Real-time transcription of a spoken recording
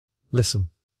Listen.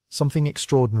 Something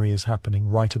extraordinary is happening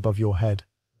right above your head,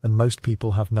 and most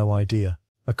people have no idea.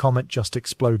 A comet just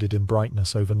exploded in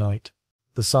brightness overnight.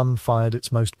 The sun fired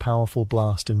its most powerful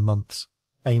blast in months,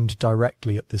 aimed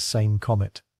directly at this same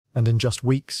comet, and in just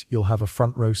weeks you'll have a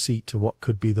front row seat to what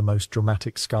could be the most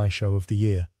dramatic sky show of the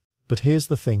year. But here's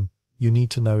the thing, you need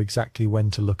to know exactly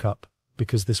when to look up,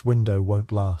 because this window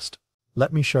won't last.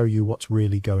 Let me show you what's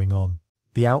really going on.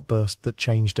 The outburst that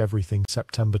changed everything.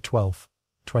 September 12,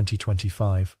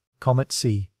 2025. Comet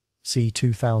C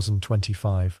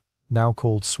 2025, now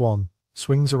called Swan,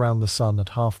 swings around the sun at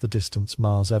half the distance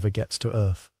Mars ever gets to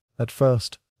Earth. At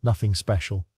first, nothing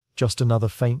special. Just another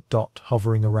faint dot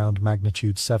hovering around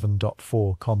magnitude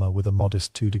 7.4, with a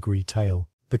modest 2-degree tail.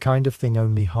 The kind of thing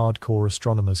only hardcore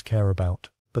astronomers care about.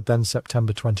 But then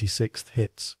September 26th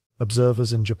hits.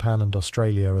 Observers in Japan and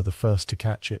Australia are the first to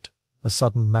catch it. A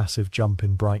sudden massive jump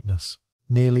in brightness.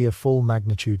 Nearly a full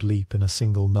magnitude leap in a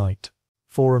single night.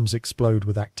 Forums explode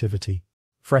with activity.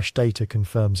 Fresh data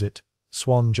confirms it.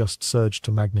 Swan just surged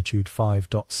to magnitude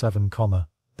 5.7,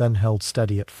 then held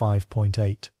steady at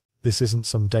 5.8. This isn't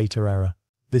some data error.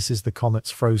 This is the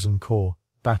comet's frozen core,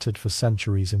 battered for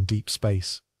centuries in deep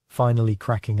space, finally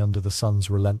cracking under the sun's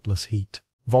relentless heat.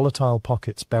 Volatile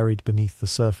pockets buried beneath the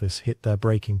surface hit their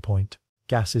breaking point.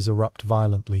 Gases erupt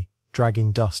violently,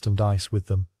 dragging dust and ice with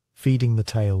them, feeding the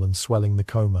tail and swelling the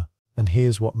coma. And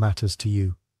here's what matters to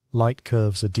you. Light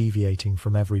curves are deviating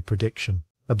from every prediction.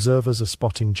 Observers are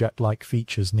spotting jet-like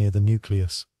features near the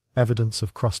nucleus, evidence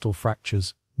of crustal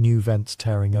fractures, new vents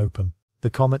tearing open. The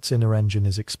comet's inner engine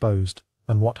is exposed,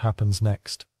 and what happens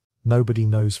next? Nobody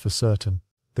knows for certain.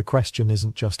 The question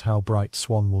isn't just how bright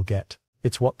Swan will get,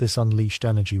 it's what this unleashed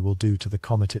energy will do to the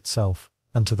comet itself,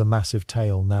 and to the massive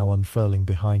tail now unfurling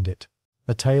behind it.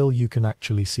 A tail you can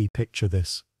actually see. Picture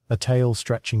this, a tail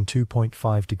stretching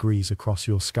 2.5 degrees across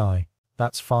your sky.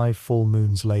 That's 5 full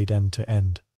moons laid end to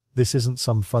end. This isn't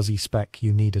some fuzzy speck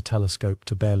you need a telescope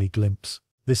to barely glimpse.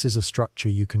 This is a structure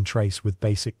you can trace with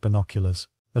basic binoculars.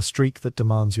 A streak that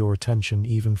demands your attention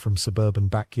even from suburban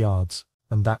backyards.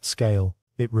 And that scale,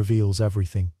 it reveals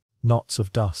everything. Knots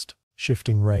of dust,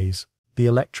 shifting rays, the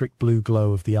electric blue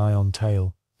glow of the ion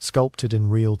tail, sculpted in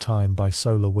real time by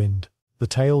solar wind. The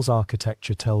tail's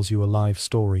architecture tells you a live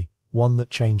story, one that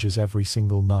changes every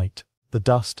single night. The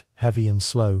dust, heavy and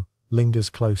slow, lingers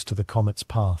close to the comet's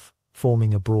path,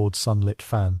 forming a broad sunlit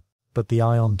fan. But the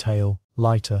ion tail,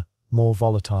 lighter, more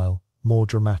volatile, more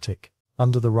dramatic.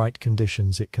 Under the right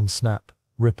conditions it can snap,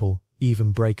 ripple,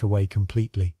 even break away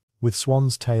completely. With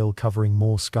Swan's tail covering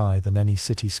more sky than any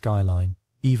city skyline,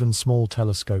 even small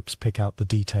telescopes pick out the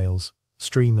details.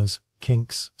 Streamers,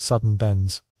 kinks, sudden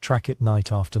bends. Track it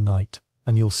night after night,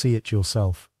 and you'll see it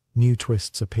yourself. New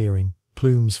twists appearing,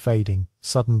 plumes fading,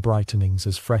 sudden brightenings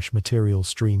as fresh material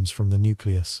streams from the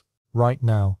nucleus. Right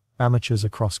now, amateurs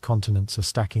across continents are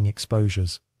stacking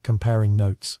exposures, comparing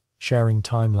notes, sharing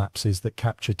time-lapses that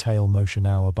capture tail motion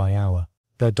hour by hour.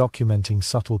 They're documenting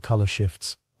subtle color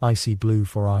shifts, icy blue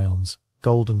for ions,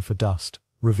 golden for dust,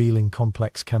 revealing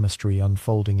complex chemistry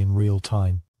unfolding in real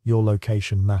time. Your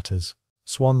location matters.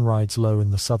 Swan rides low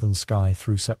in the southern sky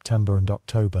through September and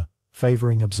October,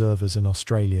 favoring observers in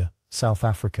Australia, South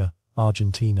Africa,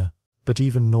 Argentina. But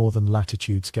even northern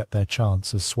latitudes get their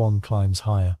chance as Swan climbs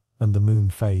higher, and the moon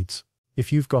fades.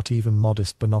 If you've got even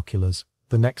modest binoculars,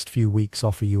 the next few weeks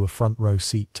offer you a front row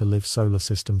seat to live solar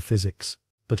system physics.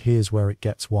 But here's where it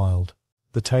gets wild.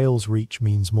 The tail's reach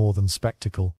means more than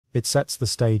spectacle. It sets the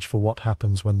stage for what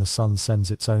happens when the sun sends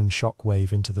its own shock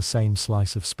wave into the same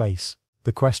slice of space.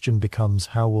 The question becomes,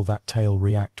 how will that tail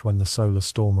react when the solar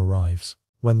storm arrives?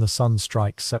 When the sun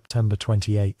strikes September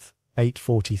 28,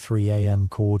 8:43 a.m.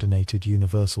 Coordinated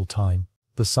Universal Time,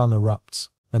 the sun erupts,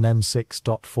 an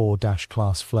M6.4-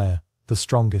 class flare, the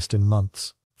strongest in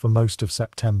months. For most of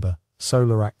September,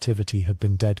 solar activity had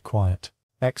been dead quiet.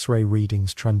 X-ray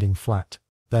readings trending flat.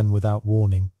 Then without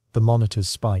warning, the monitors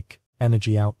spike.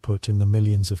 Energy output in the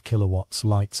millions of kilowatts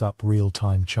lights up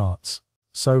real-time charts.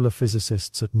 Solar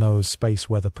physicists at NOAA's Space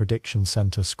Weather Prediction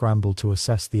Center scramble to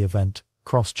assess the event,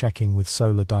 cross-checking with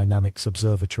Solar Dynamics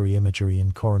Observatory imagery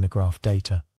and coronagraph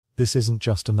data. This isn't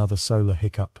just another solar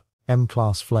hiccup.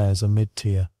 M-class flares are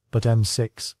mid-tier, but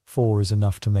M6.4 is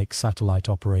enough to make satellite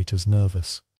operators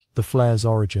nervous. The flare's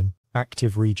origin,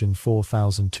 active region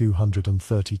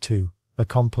 4232, a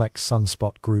complex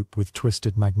sunspot group with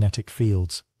twisted magnetic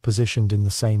fields, positioned in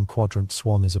the same quadrant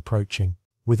Swan is approaching.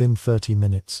 Within 30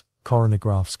 minutes,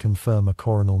 coronagraphs confirm a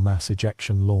coronal mass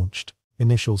ejection launched.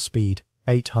 Initial speed,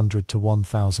 800 to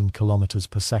 1000 kilometers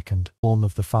per second, one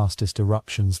of the fastest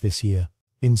eruptions this year.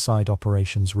 Inside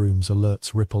operations rooms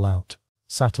alerts ripple out.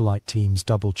 Satellite teams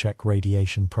double-check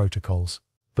radiation protocols.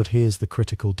 But here's the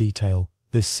critical detail.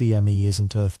 This CME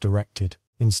isn't Earth-directed.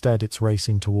 Instead, it's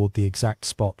racing toward the exact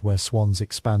spot where Swan's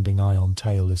expanding ion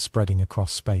tail is spreading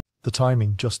across space. The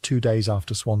timing, just 2 days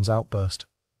after Swan's outburst,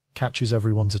 catches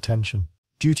everyone's attention.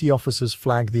 Duty officers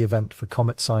flag the event for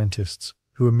comet scientists,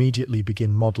 who immediately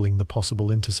begin modeling the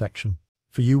possible intersection.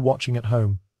 For you watching at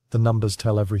home, the numbers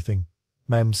tell everything.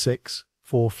 MEM 6,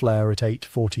 4 flare at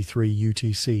 8:43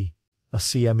 UTC. A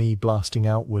CME blasting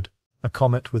outward. A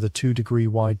comet with a 2-degree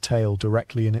wide tail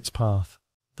directly in its path.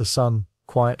 The Sun,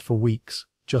 quiet for weeks,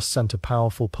 just sent a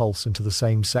powerful pulse into the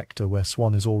same sector where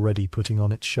Swan is already putting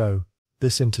on its show.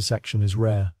 This intersection is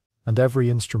rare, and every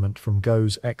instrument from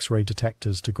GOES X-ray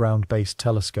detectors to ground-based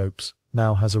telescopes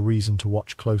now has a reason to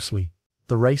watch closely.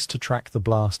 The race to track the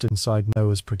blast inside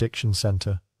NOAA's prediction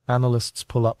center. Analysts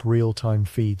pull up real-time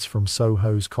feeds from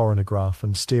SOHO's coronagraph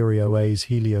and Stereo A's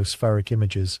heliospheric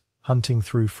images, hunting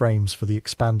through frames for the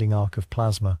expanding arc of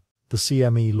plasma. The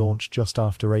CME launched just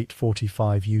after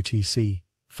 8:45 UTC,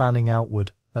 fanning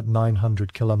outward at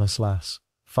 900 km/s,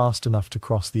 fast enough to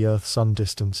cross the Earth-Sun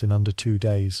distance in under 2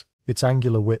 days. Its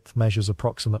angular width measures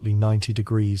approximately 90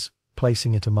 degrees,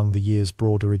 placing it among the year's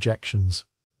broader ejections.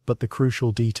 But the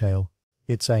crucial detail,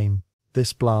 its aim.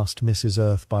 This blast misses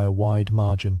Earth by a wide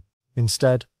margin.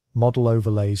 Instead, model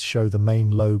overlays show the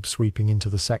main lobe sweeping into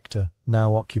the sector,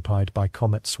 now occupied by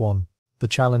Comet Swan. The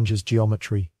challenge is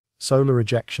geometry. Solar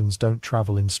ejections don't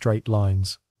travel in straight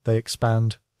lines. They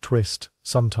expand, twist,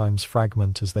 sometimes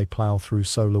fragment as they plow through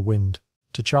solar wind.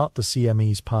 To chart the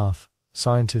CME's path,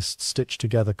 scientists stitch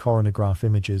together coronagraph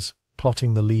images,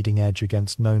 plotting the leading edge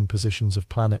against known positions of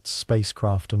planets,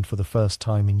 spacecraft, and for the first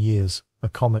time in years, a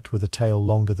comet with a tail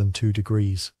longer than 2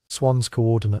 degrees. Swan's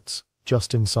coordinates,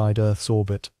 just inside Earth's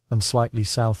orbit, and slightly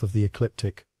south of the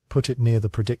ecliptic, put it near the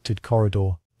predicted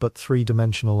corridor, but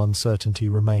three-dimensional uncertainty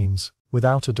remains.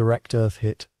 Without a direct Earth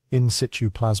hit, in-situ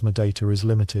plasma data is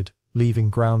limited, leaving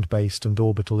ground-based and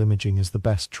orbital imaging as the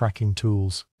best tracking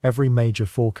tools. Every major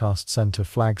forecast center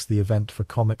flags the event for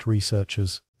comet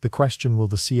researchers. The question: will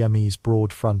the CME's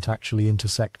broad front actually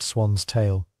intersect Swan's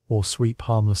tail, or sweep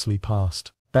harmlessly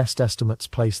past? Best estimates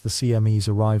place the CME's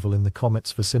arrival in the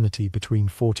comet's vicinity between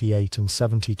 48 and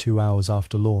 72 hours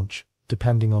after launch,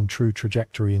 depending on true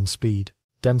trajectory and speed.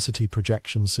 Density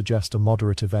projections suggest a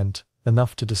moderate event,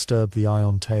 enough to disturb the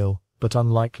ion tail, but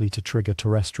unlikely to trigger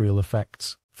terrestrial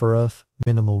effects. For Earth,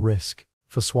 minimal risk.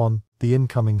 For Swan, the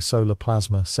incoming solar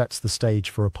plasma sets the stage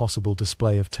for a possible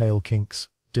display of tail kinks,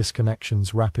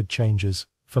 disconnections, rapid changes,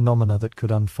 phenomena that could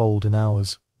unfold in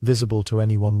hours, visible to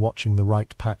anyone watching the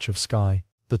right patch of sky.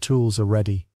 The tools are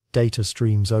ready, data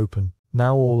streams open.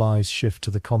 Now all eyes shift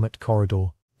to the comet corridor.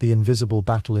 The invisible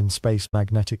battle in space.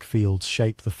 Magnetic fields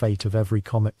shape the fate of every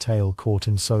comet tail caught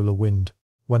in solar wind.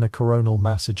 When a coronal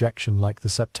mass ejection like the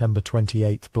September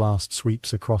 28 blast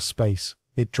sweeps across space,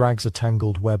 it drags a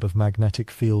tangled web of magnetic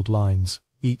field lines,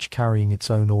 each carrying its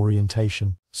own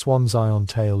orientation. Swan's ion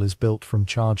tail is built from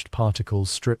charged particles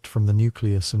stripped from the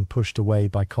nucleus and pushed away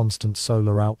by constant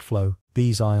solar outflow.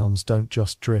 These ions don't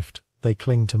just drift, they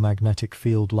cling to magnetic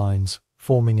field lines,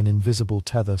 forming an invisible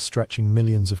tether stretching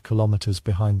millions of kilometers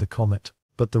behind the comet.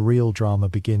 But the real drama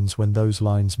begins when those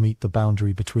lines meet the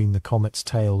boundary between the comet's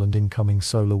tail and incoming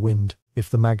solar wind.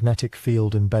 If the magnetic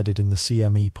field embedded in the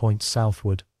CME points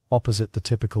southward, opposite the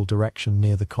typical direction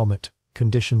near the comet,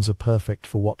 conditions are perfect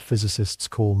for what physicists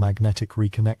call magnetic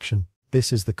reconnection.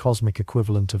 This is the cosmic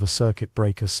equivalent of a circuit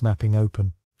breaker snapping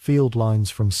open. Field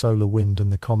lines from solar wind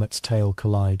and the comet's tail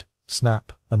collide,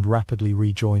 snap, and rapidly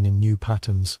rejoin in new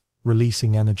patterns,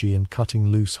 releasing energy and cutting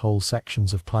loose whole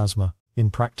sections of plasma. In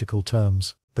practical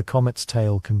terms, the comet's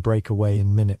tail can break away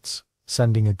in minutes,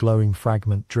 sending a glowing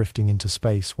fragment drifting into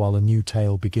space while a new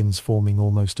tail begins forming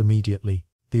almost immediately.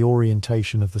 The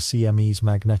orientation of the CME's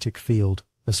magnetic field,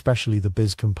 especially the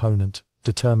BIZ component,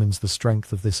 determines the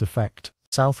strength of this effect.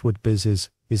 Southward BIZ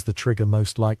is the trigger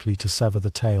most likely to sever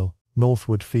the tail.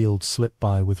 Northward fields slip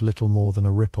by with little more than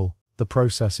a ripple. The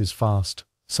process is fast,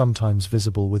 sometimes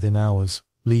visible within hours,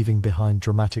 leaving behind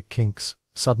dramatic kinks,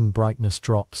 sudden brightness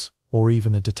drops, or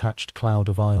even a detached cloud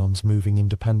of ions moving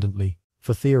independently.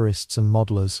 For theorists and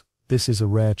modelers, this is a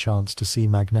rare chance to see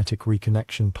magnetic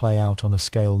reconnection play out on a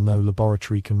scale no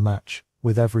laboratory can match,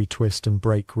 with every twist and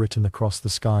break written across the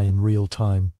sky in real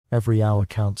time. Every hour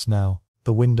counts now.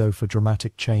 The window for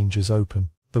dramatic change is open.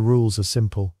 The rules are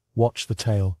simple: watch the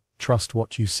tail, trust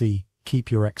what you see,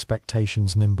 keep your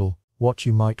expectations nimble. What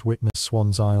you might witness: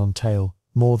 Swan's ion tail,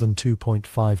 more than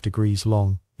 2.5 degrees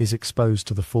long, is exposed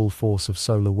to the full force of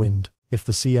solar wind. If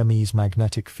the CME's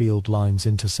magnetic field lines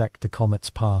intersect the comet's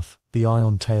path, the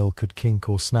ion tail could kink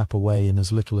or snap away in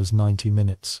as little as 90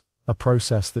 minutes, a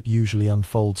process that usually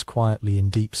unfolds quietly in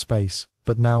deep space,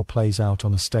 but now plays out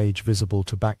on a stage visible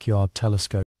to backyard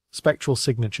telescopes. Spectral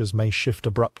signatures may shift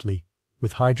abruptly,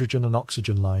 with hydrogen and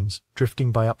oxygen lines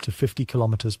drifting by up to 50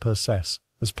 km per s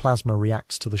as plasma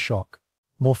reacts to the shock.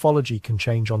 Morphology can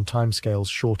change on timescales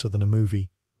shorter than a movie,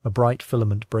 a bright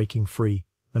filament breaking free,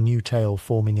 a new tail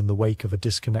forming in the wake of a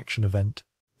disconnection event.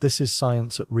 This is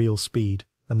science at real speed,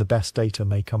 and the best data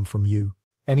may come from you,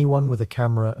 anyone with a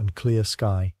camera and clear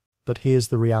sky. But here's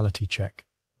the reality check.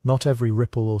 Not every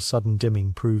ripple or sudden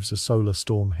dimming proves a solar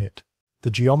storm hit.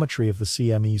 The geometry of the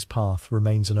CME's path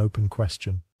remains an open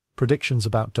question. Predictions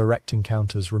about direct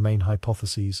encounters remain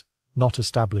hypotheses, not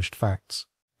established facts.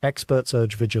 Experts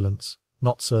urge vigilance,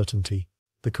 not certainty.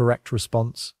 The correct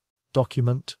response?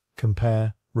 Document,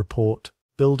 compare, report,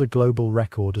 build a global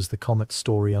record as the comet's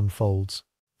story unfolds.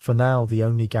 For now, the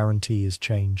only guarantee is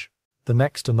change. The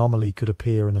next anomaly could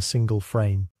appear in a single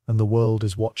frame, and the world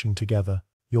is watching together.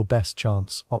 Your best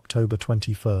chance, October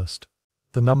 21st.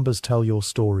 The numbers tell your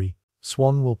story.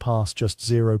 Swan will pass just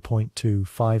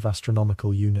 0.25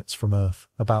 astronomical units from Earth,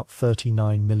 about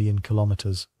 39 million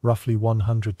kilometers, roughly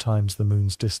 100 times the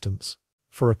Moon's distance.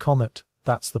 For a comet,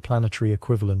 that's the planetary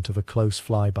equivalent of a close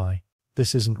flyby.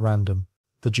 This isn't random.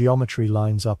 The geometry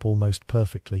lines up almost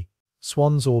perfectly.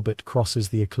 Swan's orbit crosses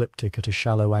the ecliptic at a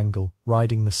shallow angle,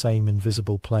 riding the same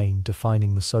invisible plane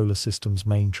defining the solar system's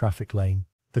main traffic lane.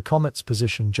 The comet's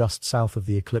position just south of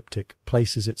the ecliptic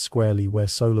places it squarely where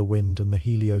solar wind and the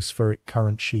heliospheric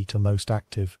current sheet are most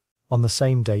active. On the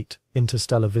same date,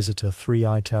 interstellar visitor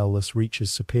 3IATLAS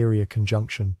reaches superior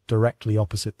conjunction directly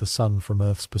opposite the Sun from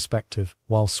Earth's perspective,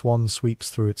 while Swan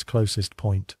sweeps through its closest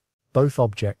point. Both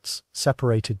objects,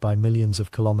 separated by millions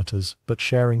of kilometers but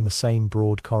sharing the same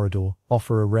broad corridor,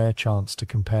 offer a rare chance to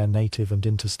compare native and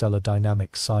interstellar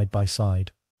dynamics side by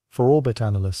side. For orbit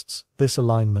analysts, this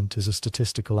alignment is a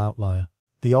statistical outlier.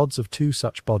 The odds of two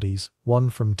such bodies, one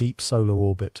from deep solar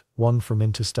orbit, one from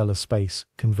interstellar space,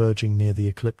 converging near the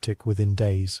ecliptic within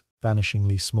days,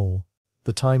 vanishingly small.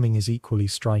 The timing is equally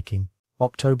striking.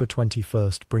 October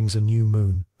 21st brings a new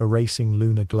moon, erasing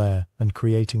lunar glare and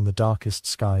creating the darkest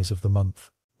skies of the month.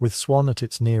 With Swan at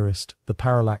its nearest, the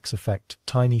parallax effect,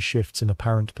 tiny shifts in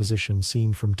apparent position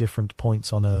seen from different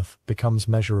points on Earth, becomes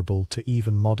measurable to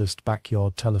even modest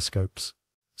backyard telescopes.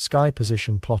 Sky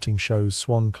position plotting shows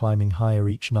Swan climbing higher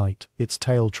each night, its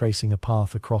tail tracing a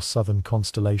path across southern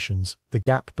constellations. The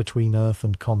gap between Earth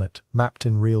and comet, mapped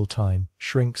in real time,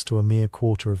 shrinks to a mere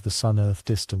quarter of the Sun-Earth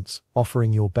distance,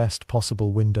 offering your best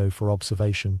possible window for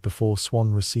observation before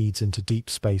Swan recedes into deep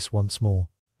space once more.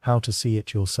 How to see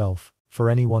it yourself? For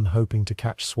anyone hoping to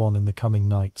catch Swan in the coming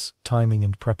nights, timing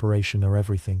and preparation are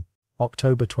everything.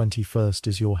 October 21st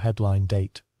is your headline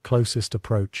date. Closest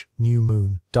approach, new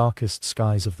moon, darkest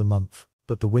skies of the month,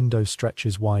 but the window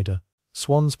stretches wider.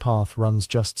 Swan's path runs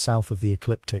just south of the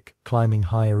ecliptic, climbing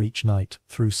higher each night,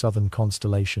 through southern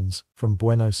constellations, from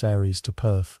Buenos Aires to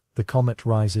Perth. The comet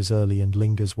rises early and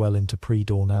lingers well into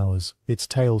pre-dawn hours, its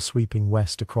tail sweeping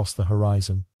west across the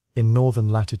horizon. In northern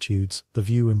latitudes, the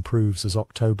view improves as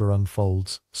October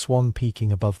unfolds, Swan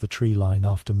peaking above the tree line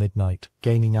after midnight,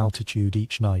 gaining altitude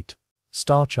each night.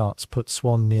 Star charts put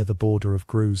Swan near the border of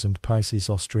Grus and Pisces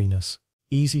Austrinus.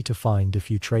 Easy to find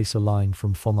if you trace a line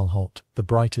from Fomalhaut, the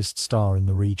brightest star in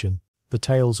the region. The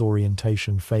tail's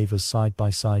orientation favors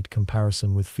side-by-side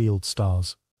comparison with field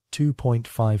stars.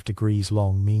 2.5 degrees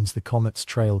long means the comet's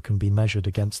trail can be measured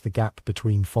against the gap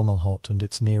between Fomalhaut and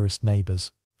its nearest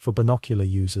neighbors. For binocular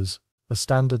users, a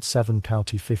standard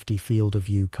 7x50 field of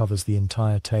view covers the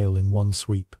entire tail in one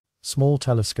sweep. Small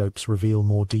telescopes reveal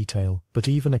more detail, but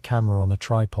even a camera on a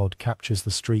tripod captures the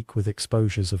streak with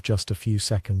exposures of just a few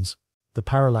seconds. The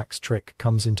parallax trick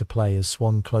comes into play as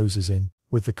Swan closes in.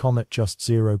 With the comet just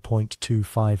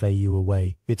 0.25 AU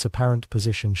away, its apparent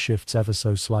position shifts ever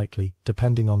so slightly,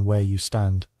 depending on where you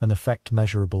stand, an effect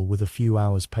measurable with a few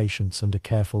hours' patience and a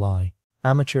careful eye.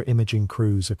 Amateur imaging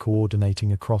crews are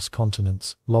coordinating across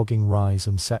continents, logging rise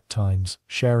and set times,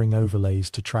 sharing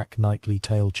overlays to track nightly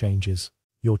tail changes.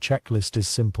 Your checklist is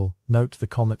simple: note the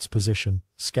comet's position,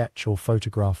 sketch or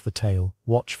photograph the tail,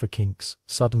 watch for kinks,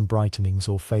 sudden brightenings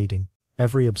or fading.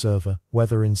 Every observer,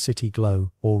 whether in city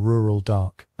glow or rural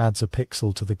dark, adds a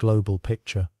pixel to the global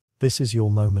picture. This is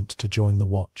your moment to join the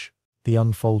watch. The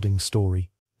unfolding story.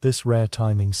 This rare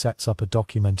timing sets up a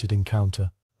documented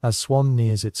encounter. As Swan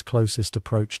nears its closest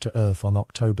approach to Earth on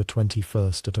October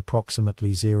 21st at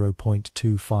approximately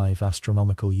 0.25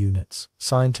 astronomical units,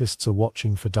 scientists are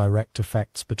watching for direct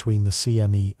effects between the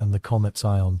CME and the comet's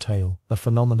ion tail, a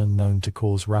phenomenon known to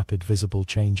cause rapid visible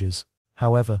changes.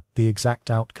 However, the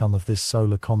exact outcome of this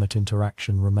solar-comet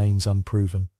interaction remains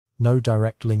unproven. No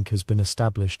direct link has been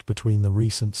established between the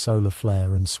recent solar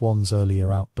flare and Swan's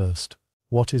earlier outburst.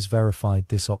 What is verified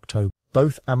this October?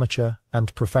 Both amateur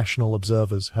and professional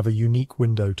observers have a unique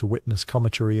window to witness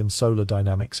cometary and solar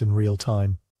dynamics in real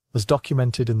time. As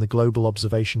documented in the Global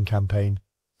Observation Campaign,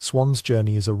 Swan's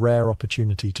journey is a rare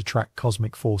opportunity to track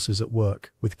cosmic forces at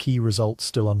work, with key results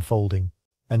still unfolding.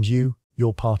 And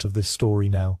you're part of this story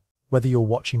now. Whether you're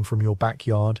watching from your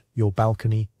backyard, your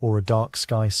balcony, or a dark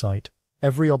sky site,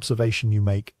 every observation you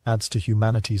make adds to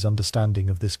humanity's understanding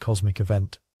of this cosmic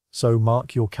event. So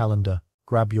mark your calendar,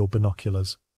 grab your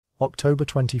binoculars. October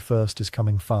 21st is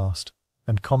coming fast,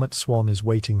 and Comet Swan is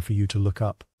waiting for you to look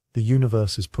up. The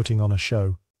universe is putting on a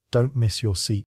show. Don't miss your seat.